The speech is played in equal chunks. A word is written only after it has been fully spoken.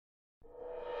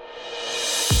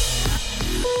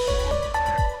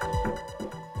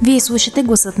Вие слушате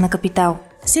Гласът на Капитал.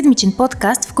 Седмичен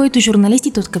подкаст, в който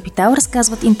журналистите от Капитал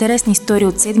разказват интересни истории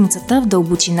от седмицата в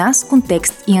дълбочина, с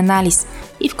контекст и анализ,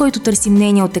 и в който търсим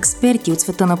мнения от експерти от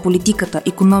света на политиката,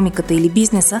 икономиката или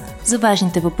бизнеса за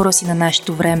важните въпроси на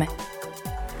нашето време.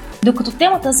 Докато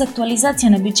темата за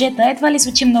актуализация на бюджета едва ли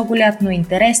звучи много лятно и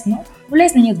интересно,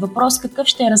 болезненият въпрос какъв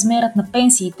ще е размерът на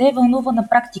пенсиите вълнува на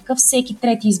практика всеки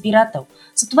трети избирател.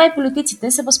 Затова и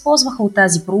политиците се възползваха от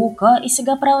тази пролука и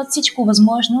сега правят всичко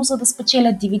възможно, за да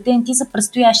спечелят дивиденти за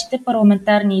предстоящите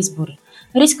парламентарни избори.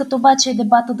 Рискът обаче е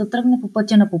дебата да тръгне по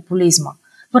пътя на популизма.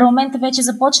 В парламента вече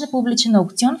започна публичен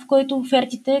аукцион, в който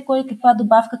офертите, кой каква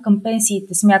добавка към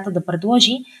пенсиите смята да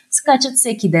предложи, скачат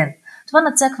всеки ден. Това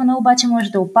надцакване обаче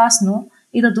може да е опасно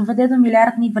и да доведе до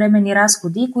милиардни временни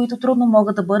разходи, които трудно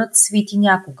могат да бъдат свити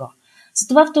някога.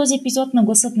 Затова в този епизод на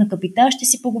Гласът на Капитал ще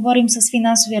си поговорим с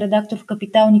финансовия редактор в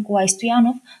Капитал Николай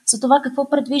Стоянов за това какво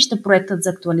предвижда проектът за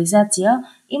актуализация,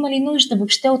 има ли нужда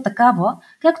въобще от такава,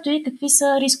 както и какви са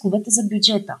рисковете за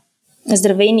бюджета.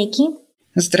 Здравей, Ники!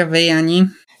 Здравей, Ани!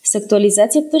 С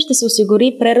актуализацията ще се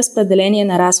осигури преразпределение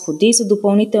на разходи за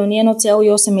допълнителни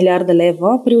 1,8 милиарда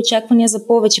лева при очаквания за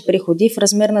повече приходи в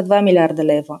размер на 2 милиарда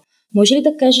лева. Може ли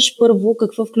да кажеш първо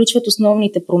какво включват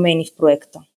основните промени в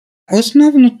проекта?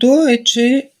 Основното е,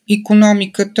 че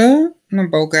икономиката на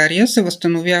България се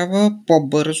възстановява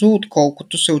по-бързо,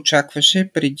 отколкото се очакваше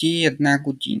преди една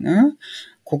година,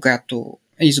 когато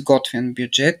е изготвен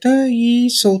бюджета и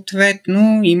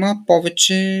съответно има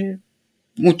повече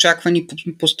очаквани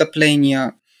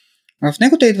постъпления. В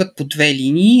него те идват по две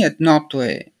линии. Едното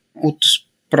е от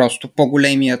просто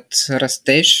по-големият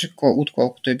растеж,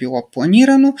 отколкото е било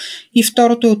планирано, и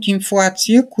второто е от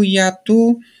инфлация,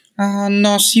 която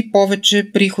носи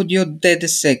повече приходи от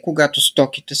ДДС, когато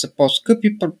стоките са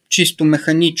по-скъпи, чисто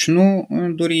механично,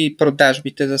 дори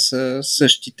продажбите да са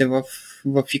същите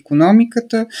в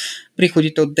икономиката,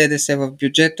 приходите от ДДС в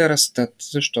бюджета растат,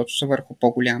 защото са върху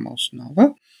по-голяма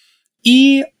основа.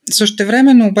 И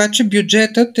същевременно обаче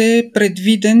бюджетът е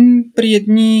предвиден при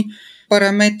едни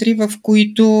параметри, в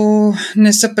които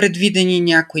не са предвидени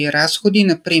някои разходи,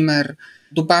 например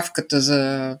добавката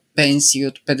за пенсии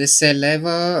от 50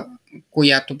 лева,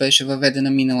 която беше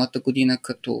въведена миналата година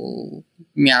като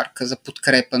мярка за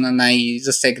подкрепа на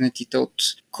най-засегнатите от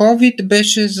COVID,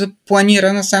 беше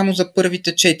планирана само за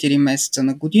първите 4 месеца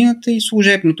на годината и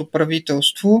служебното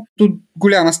правителство до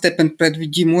голяма степен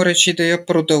предвидимо реши да я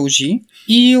продължи.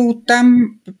 И оттам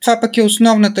това пък е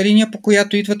основната линия, по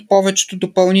която идват повечето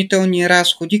допълнителни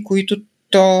разходи, които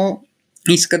то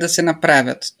иска да се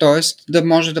направят, т.е. да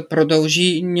може да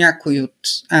продължи някои от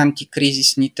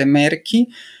антикризисните мерки,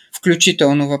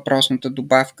 включително въпросната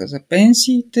добавка за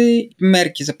пенсиите,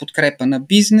 мерки за подкрепа на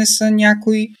бизнеса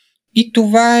някои. И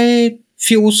това е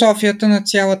философията на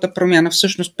цялата промяна.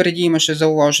 Всъщност преди имаше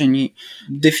заложени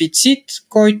дефицит,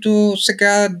 който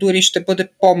сега дори ще бъде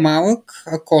по-малък,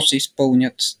 ако се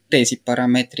изпълнят тези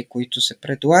параметри, които се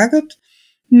предлагат.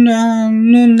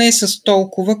 Но не с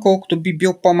толкова, колкото би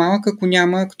бил по-малък, ако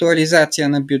няма актуализация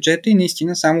на бюджета и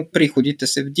наистина само приходите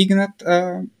се вдигнат,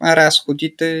 а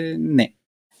разходите не.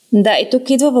 Да, и тук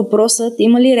идва въпросът,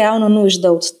 има ли реална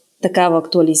нужда от такава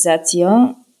актуализация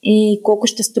и колко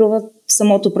ще струва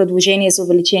самото предложение за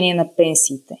увеличение на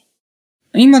пенсиите?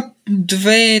 Има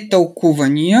две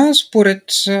тълкувания. Според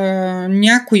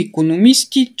някои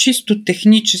икономисти, чисто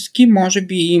технически, може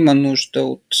би има нужда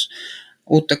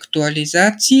от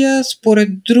актуализация, според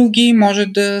други може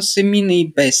да се мине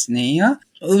и без нея.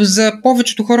 За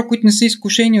повечето хора, които не са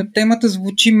изкушени от темата,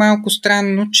 звучи малко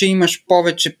странно, че имаш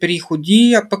повече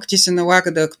приходи, а пък ти се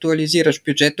налага да актуализираш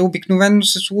бюджета. Обикновено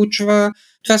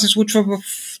това се случва в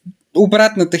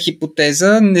обратната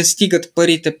хипотеза, не стигат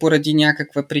парите поради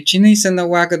някаква причина и се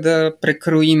налага да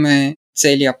прекроиме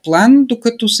целият план,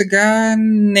 докато сега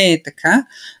не е така,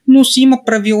 но си има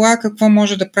правила какво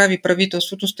може да прави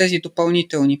правителството с тези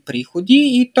допълнителни приходи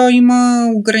и то има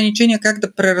ограничения как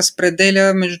да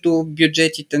преразпределя между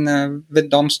бюджетите на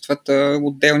ведомствата,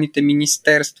 отделните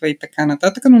министерства и така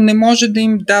нататък, но не може да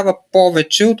им дава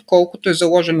повече, отколкото е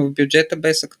заложено в бюджета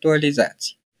без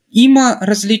актуализация. Има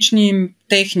различни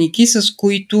техники, с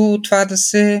които това да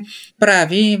се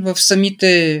прави в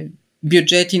самите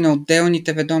бюджети на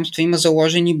отделните ведомства. Има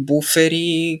заложени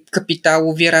буфери,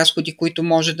 капиталови разходи, които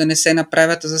може да не се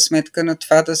направят за сметка на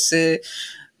това да се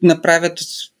направят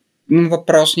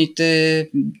въпросните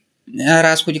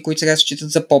разходи, които сега се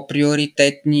считат за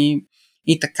по-приоритетни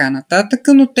и така нататък,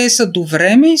 но те са до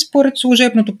време и според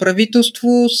служебното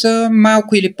правителство са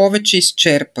малко или повече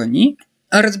изчерпани.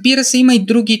 Разбира се, има и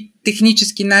други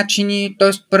технически начини, т.е.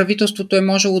 правителството е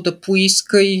можело да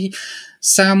поиска и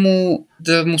само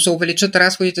да му се увеличат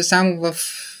разходите само в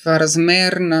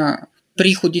размер на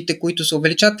приходите, които се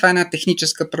увеличат. Това е една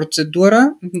техническа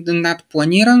процедура над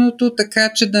планираното,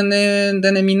 така че да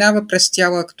не минава през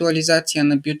цяла актуализация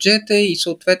на бюджета и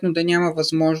съответно да няма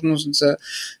възможност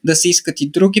да се искат и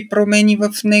други промени в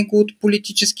него от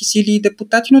политически сили и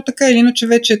депутати, но така или иначе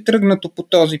вече е тръгнато по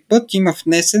този път. Има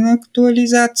внесена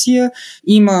актуализация,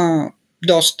 има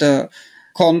доста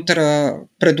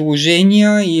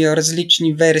контрапредложения и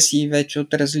различни версии вече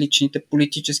от различните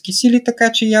политически сили,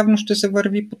 така че явно ще се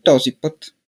върви по този път.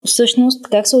 Всъщност,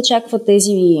 как се очаква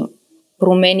тези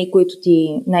промени, които ти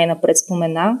най-напред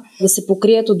спомена, да се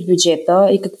покрият от бюджета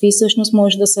и какви всъщност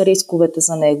може да са рисковете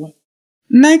за него?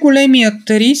 Най-големият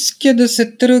риск е да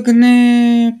се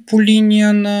тръгне по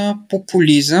линия на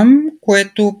популизъм,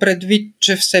 което предвид,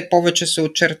 че все повече се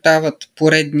очертават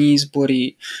поредни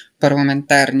избори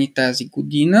парламентарни тази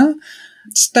година,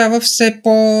 става все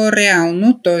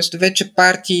по-реално, т.е. вече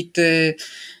партиите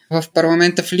в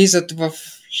парламента влизат в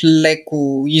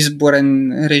леко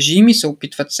изборен режим и се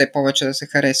опитват все повече да се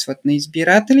харесват на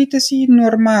избирателите си.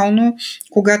 Нормално,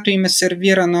 когато им е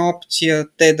сервирана опция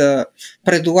те да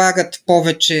предлагат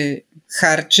повече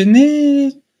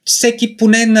харчене, всеки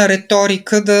поне на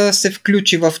риторика да се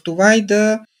включи в това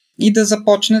и да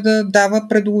започне да дава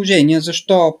предложения.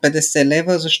 Защо 50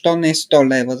 лева, защо не 100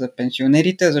 лева за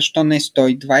пенсионерите, защо не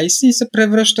 120 и се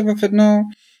превръща в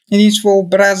един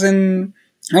своеобразен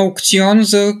аукцион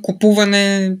за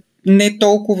купуване не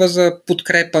толкова за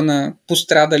подкрепа на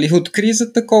пострадали от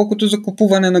кризата, колкото за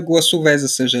купуване на гласове, за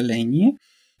съжаление.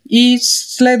 И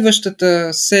следващата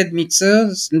седмица,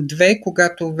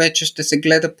 когато вече ще се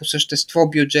гледа по същество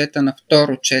бюджета на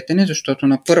второ четене, защото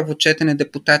на първо четене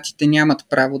депутатите нямат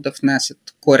право да внасят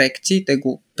корекции, те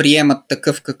го приемат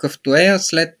такъв какъвто е, а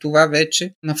след това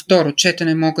вече на второ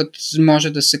четене може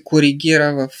да се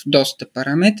коригира в доста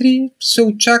параметри. Се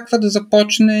очаква да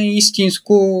започне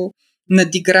истинско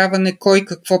надиграване кой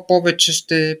какво повече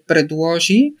ще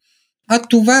предложи. А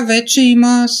това вече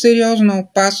има сериозна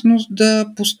опасност да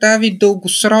постави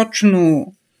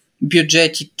дългосрочно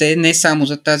бюджетите, не само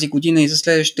за тази година и за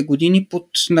следващите години, под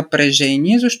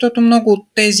напрежение, защото много от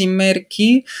тези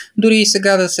мерки, дори и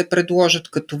сега да се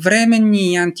предложат като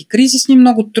временни и антикризисни,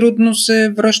 много трудно се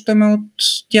връщаме от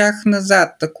тях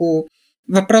назад. Ако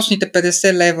въпросните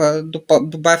 50 лева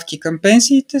добавки към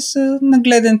пенсиите са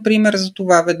нагледен пример за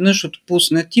това. Веднъж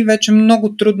отпуснати, вече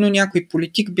много трудно някой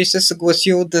политик би се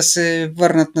съгласил да се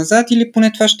върнат назад или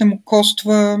поне това ще му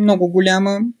коства много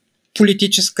голяма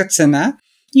политическа цена.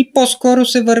 И по-скоро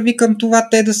се върви към това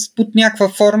те под някаква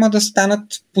форма да станат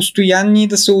постоянни и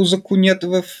да се узаконят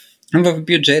в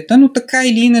бюджета, но така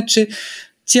или иначе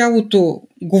цялото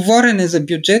говорене за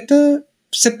бюджета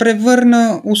се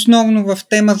превърна основно в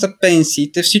тема за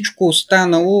пенсиите. Всичко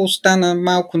останало остана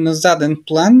малко на заден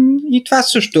план и това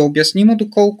също е обяснимо,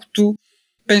 доколкото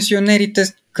пенсионерите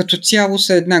като цяло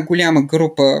са една голяма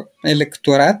група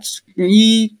електорат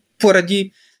и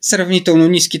поради сравнително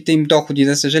ниските им доходи,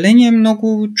 за съжаление, е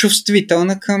много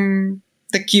чувствителна към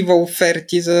такива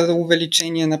оферти за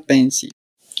увеличение на пенсии.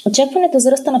 Очакването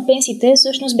за ръста на пенсиите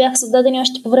всъщност бяха създадени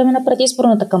още по време на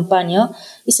предизборната кампания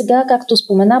и сега, както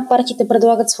спомена, партиите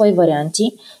предлагат свои варианти,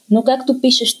 но както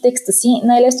пишеш в текста си,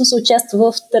 най-лесно се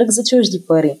участва в търг за чужди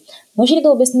пари. Може ли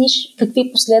да обясниш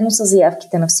какви последно са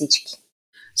заявките на всички?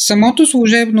 Самото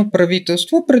служебно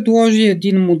правителство предложи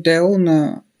един модел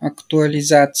на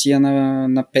актуализация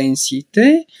на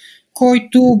пенсиите,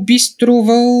 който би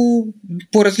струвал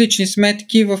по различни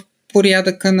сметки в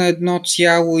порядъка на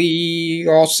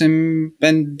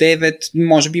 1,8-9,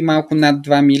 може би малко над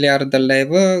 2 милиарда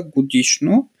лева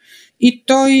годишно. И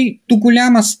той до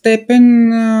голяма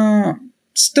степен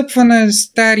стъпва на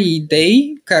стари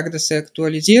идеи как да се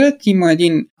актуализират. Има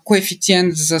един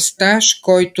коефициент за стаж,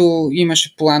 който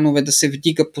имаше планове да се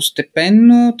вдига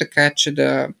постепенно, така че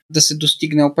да се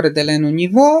достигне определено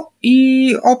ниво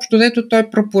и общо дето той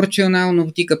пропорционално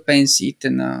вдига пенсиите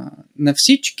на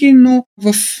всички, но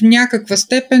в някаква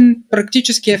степен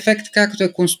практически ефект, както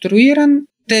е конструиран,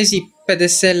 тези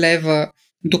 50 лева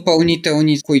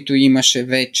допълнителни, които имаше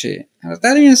вече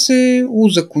раздадени, се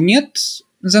узаконят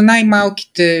за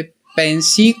най-малките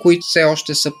пенсии, които все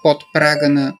още са под прага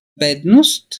на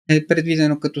бедност, е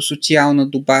предвидено като социална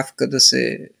добавка да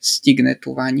се стигне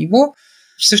това ниво.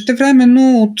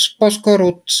 Същевременно по-скоро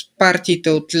от партиите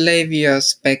от левия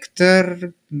спектър,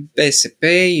 БСП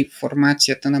и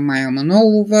формацията на Мая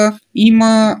Манолова,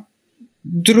 има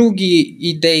други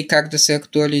идеи как да се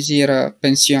актуализира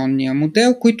пенсионния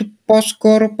модел, които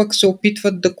по-скоро пък се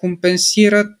опитват да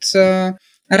компенсират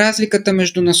разликата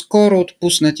между наскоро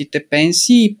отпуснатите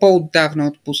пенсии и по-отдавна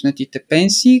отпуснатите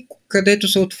пенсии, където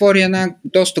се отвори една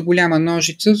доста голяма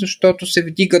ножица, защото се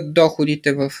вдигат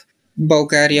доходите в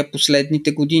България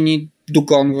последните години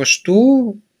догонващо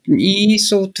и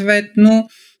съответно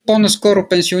по-наскоро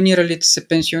пенсиониралите се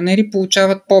пенсионери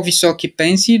получават по-високи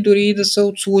пенсии, дори и да са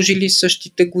отслужили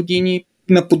същите години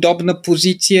на подобна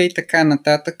позиция и така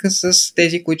нататък с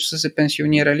тези, които са се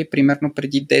пенсионирали примерно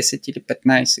преди 10 или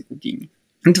 15 години.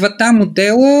 Двата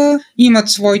модела имат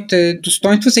своите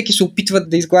достоинства, всеки се опитва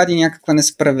да изглади някаква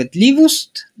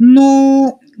несправедливост,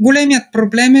 но големият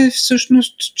проблем е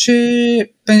всъщност, че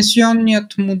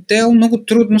пенсионният модел много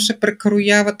трудно се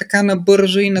прекроява така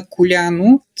набързо и на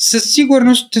коляно. Със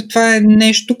сигурност това е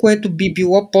нещо, което би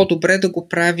било по-добре да го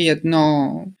прави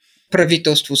едно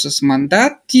правителство с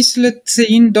мандат и след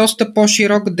един доста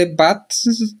по-широк дебат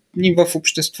и в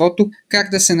обществото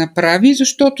как да се направи,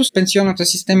 защото пенсионната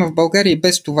система в България и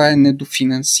без това е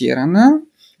недофинансирана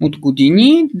от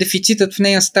години. Дефицитът в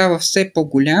нея става все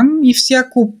по-голям и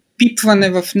всяко пипване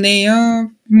в нея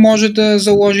може да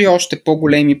заложи още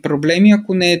по-големи проблеми,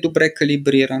 ако не е добре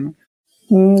калибрирано.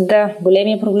 Да,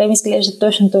 големия проблем изглежда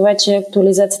точно това, че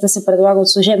актуализацията се предлага от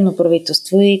служебно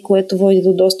правителство и което води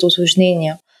до доста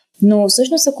усложнения. Но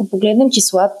всъщност, ако погледнем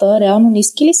числата, реално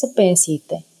ниски ли са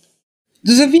пенсиите?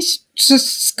 Зависи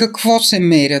с какво се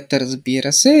мерят,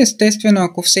 разбира се. Естествено,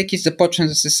 ако всеки започне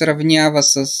да се сравнява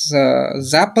с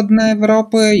Западна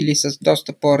Европа или с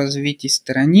доста по-развити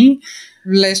страни,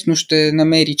 лесно ще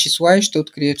намери числа и ще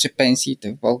открие, че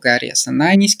пенсиите в България са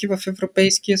най-ниски в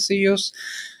Европейския съюз.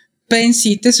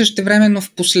 Пенсиите същевременно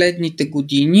в последните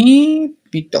години,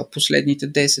 и то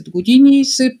последните 10 години,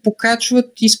 се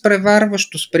покачват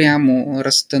изпреварващо спрямо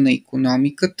ръста на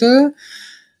икономиката,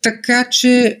 така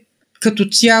че като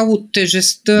цяло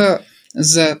тежестта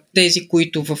за тези,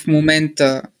 които в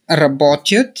момента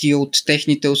работят и от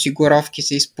техните осигуровки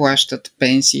се изплащат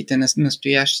пенсиите на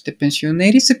настоящите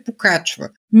пенсионери, се покачва.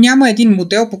 Няма един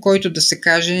модел, по който да се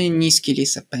каже ниски ли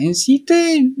са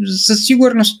пенсиите. Със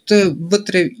сигурност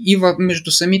вътре и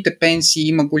между самите пенсии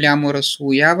има голямо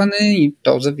разслояване и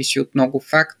то зависи от много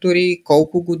фактори.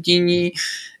 Колко години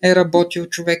е работил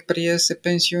човек преди да се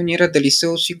пенсионира, дали се е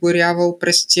осигурявал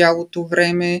през цялото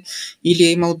време или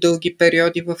е имал дълги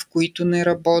периоди, в които не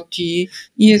работи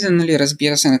и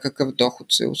разбира се на какъв доход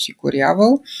се е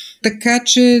осигурявал. Така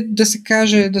че да се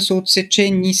каже, да се отсече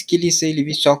ниски ли са или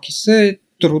високи са е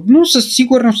трудно. Със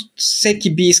сигурност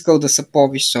всеки би искал да са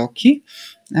по-високи.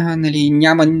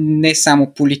 Няма не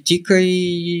само политика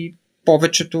и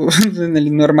повечето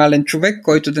нормален човек,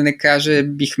 който да не каже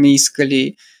бихме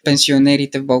искали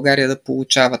пенсионерите в България да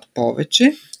получават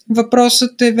повече.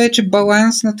 Въпросът е вече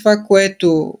баланс на това,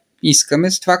 което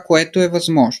искаме, с това, което е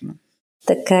възможно.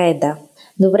 Така е, да.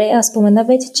 Добре, аз спомена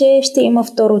вече, че ще има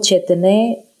второ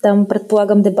четене. Там,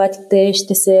 предполагам, дебатите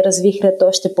ще се развихрят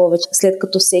още повече, след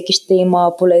като всеки ще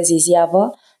има поле за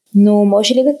изява. Но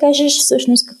може ли да кажеш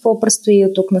всъщност какво предстои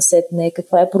от тук насетне?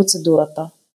 Каква е процедурата?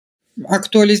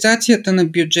 Актуализацията на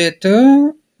бюджета,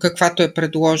 каквато е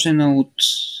предложена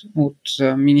от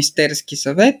Министерски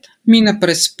съвет, мина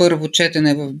през първо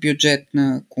четене в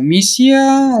бюджетна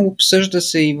комисия, обсъжда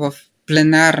се и в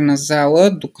пленарна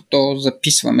зала, докато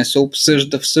записваме се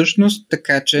обсъжда всъщност,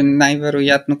 така че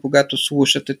най-вероятно, когато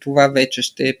слушате това, вече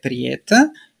ще е приета.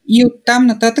 И оттам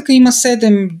нататък има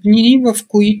 7 дни, в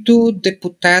които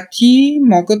депутати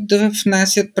могат да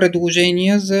внасят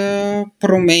предложения за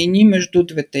промени между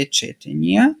двете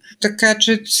четения. Така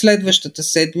че следващата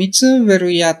седмица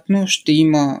вероятно ще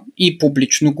има и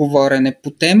публично говорене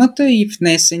по темата и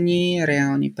внесени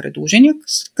реални предложения,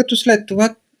 като след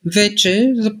това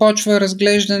вече започва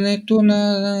разглеждането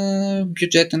на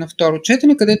бюджета на второ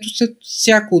четене, където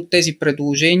всяко от тези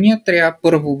предложения трябва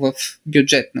първо в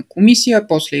бюджетна комисия, а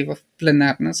после и в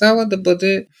пленарна зала да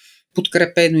бъде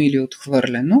подкрепено или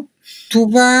отхвърлено.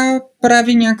 Това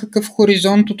прави някакъв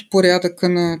хоризонт от порядъка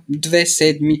на 2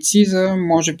 седмици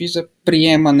може би за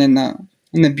приемане на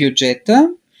бюджета,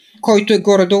 който е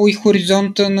горе-долу и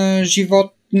хоризонта на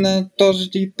живот на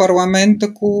този парламент,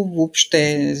 ако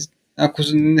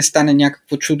не стане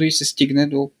някакво чудо и се стигне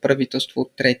до правителство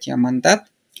от третия мандат.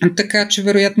 Така че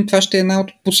вероятно това ще е една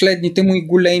от последните му и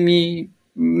големи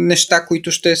неща,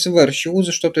 които ще е свършило,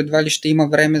 защото едва ли ще има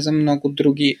време за много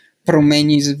други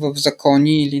промени в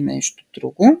закони или нещо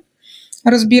друго.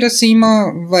 Разбира се, има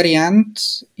вариант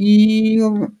и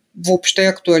въобще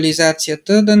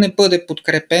актуализацията да не бъде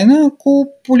подкрепена, ако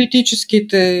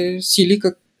политическите сили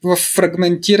в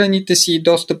фрагментираните си и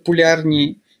доста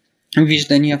полярни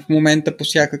виждания в момента по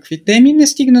всякакви теми не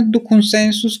стигнат до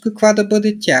консенсус каква да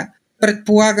бъде тя.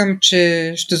 Предполагам,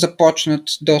 че ще започнат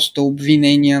доста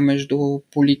обвинения между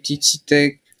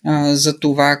политиците за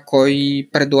това кой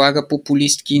предлага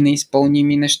популистки и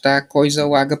неизпълними неща, кой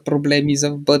залага проблеми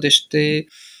за в бъдеще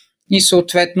и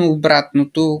съответно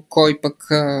обратното, кой пък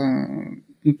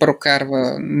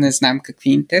прокарва не знам какви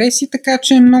интереси, така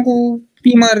че много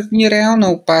има и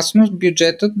реална опасност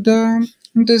бюджетът да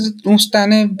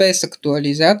остане без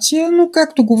актуализация, но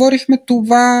както говорихме,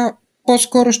 това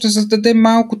по-скоро ще създаде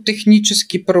малко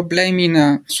технически проблеми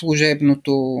на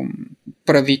служебното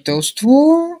правителство,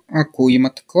 ако има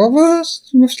такова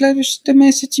в следващите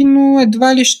месеци, но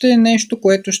едва ли ще е нещо,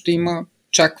 което ще има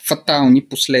чак фатални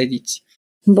последици.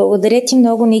 Благодаря ти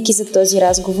много, Ники, за този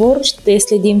разговор. Ще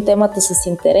следим темата с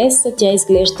интерес, тя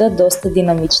изглежда доста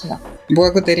динамична.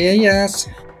 Благодаря и аз.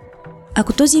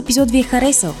 Ако този епизод ви е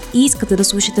харесал и искате да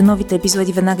слушате новите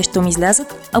епизоди веднага щом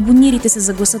излязат, абонирайте се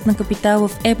за Гласът на Капитал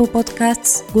в Apple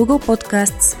Podcasts, Google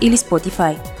Podcasts или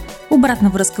Spotify. Обратна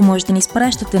връзка можете да ни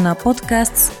изпращате на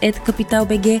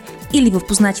podcasts@capital.bg или в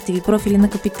познатите ви профили на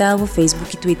Капитал във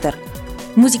Facebook и Twitter.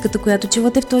 Музиката, която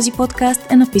чувате в този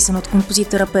подкаст, е написана от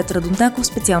композитора Петър Донтаков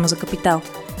специално за Капитал,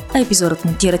 а епизодът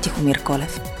монтира Тихомир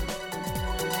Колев.